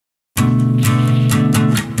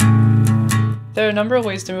There are a number of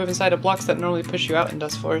ways to move inside of blocks that normally push you out in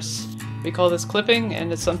Dustforce. We call this clipping,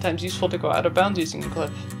 and it's sometimes useful to go out of bounds using a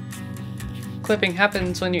clip. Clipping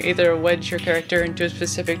happens when you either wedge your character into a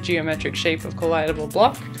specific geometric shape of collidable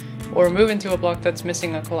block, or move into a block that's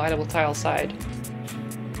missing a collidable tile side.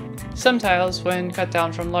 Some tiles, when cut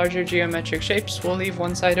down from larger geometric shapes, will leave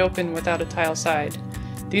one side open without a tile side.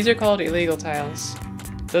 These are called illegal tiles.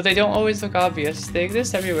 Though they don't always look obvious, they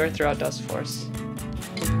exist everywhere throughout Dustforce.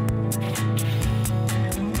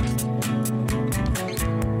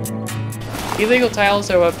 Illegal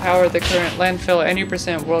tiles are what power the current landfill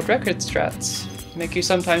any% world record strats, make you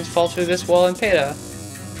sometimes fall through this wall in Peta,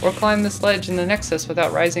 or climb this ledge in the Nexus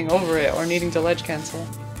without rising over it or needing to ledge cancel.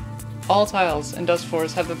 All tiles in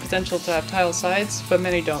Dustforce have the potential to have tile sides, but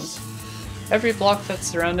many don't. Every block that's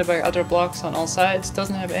surrounded by other blocks on all sides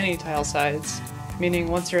doesn't have any tile sides,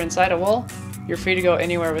 meaning once you're inside a wall, you're free to go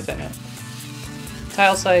anywhere within it.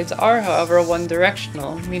 Tile sides are, however,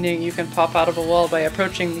 one-directional, meaning you can pop out of a wall by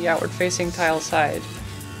approaching the outward-facing tile side.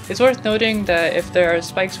 It's worth noting that if there are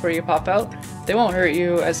spikes where you pop out, they won't hurt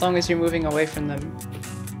you as long as you're moving away from them.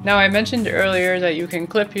 Now, I mentioned earlier that you can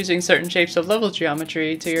clip using certain shapes of level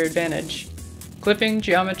geometry to your advantage. Clipping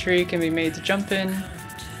geometry can be made to jump in,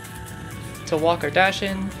 to walk or dash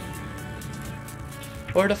in,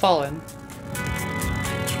 or to fall in.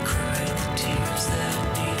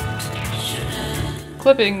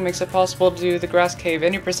 Clipping makes it possible to do the grass cave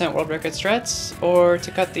any% world record strats, or to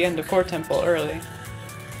cut the end of core temple early.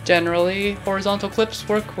 Generally, horizontal clips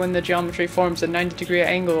work when the geometry forms a 90-degree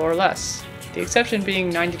angle or less, the exception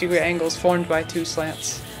being 90-degree angles formed by two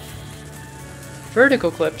slants. Vertical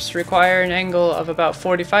clips require an angle of about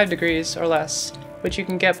 45 degrees or less, which you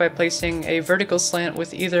can get by placing a vertical slant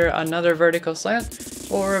with either another vertical slant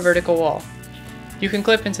or a vertical wall. You can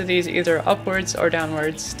clip into these either upwards or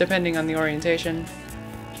downwards, depending on the orientation.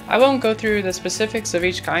 I won't go through the specifics of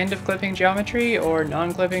each kind of clipping geometry or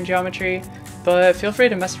non-clipping geometry, but feel free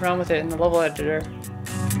to mess around with it in the level editor.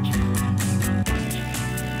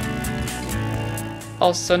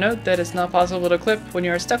 Also note that it's not possible to clip when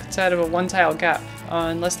you are stuck inside of a one-tile gap,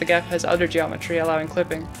 unless the gap has other geometry allowing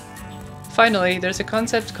clipping. Finally, there's a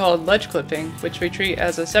concept called ledge clipping, which we treat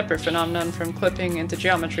as a separate phenomenon from clipping into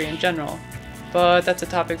geometry in general, but that's a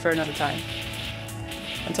topic for another time.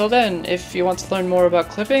 Until then, if you want to learn more about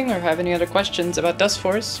clipping or have any other questions about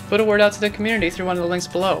Dustforce, put a word out to the community through one of the links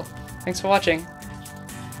below. Thanks for watching.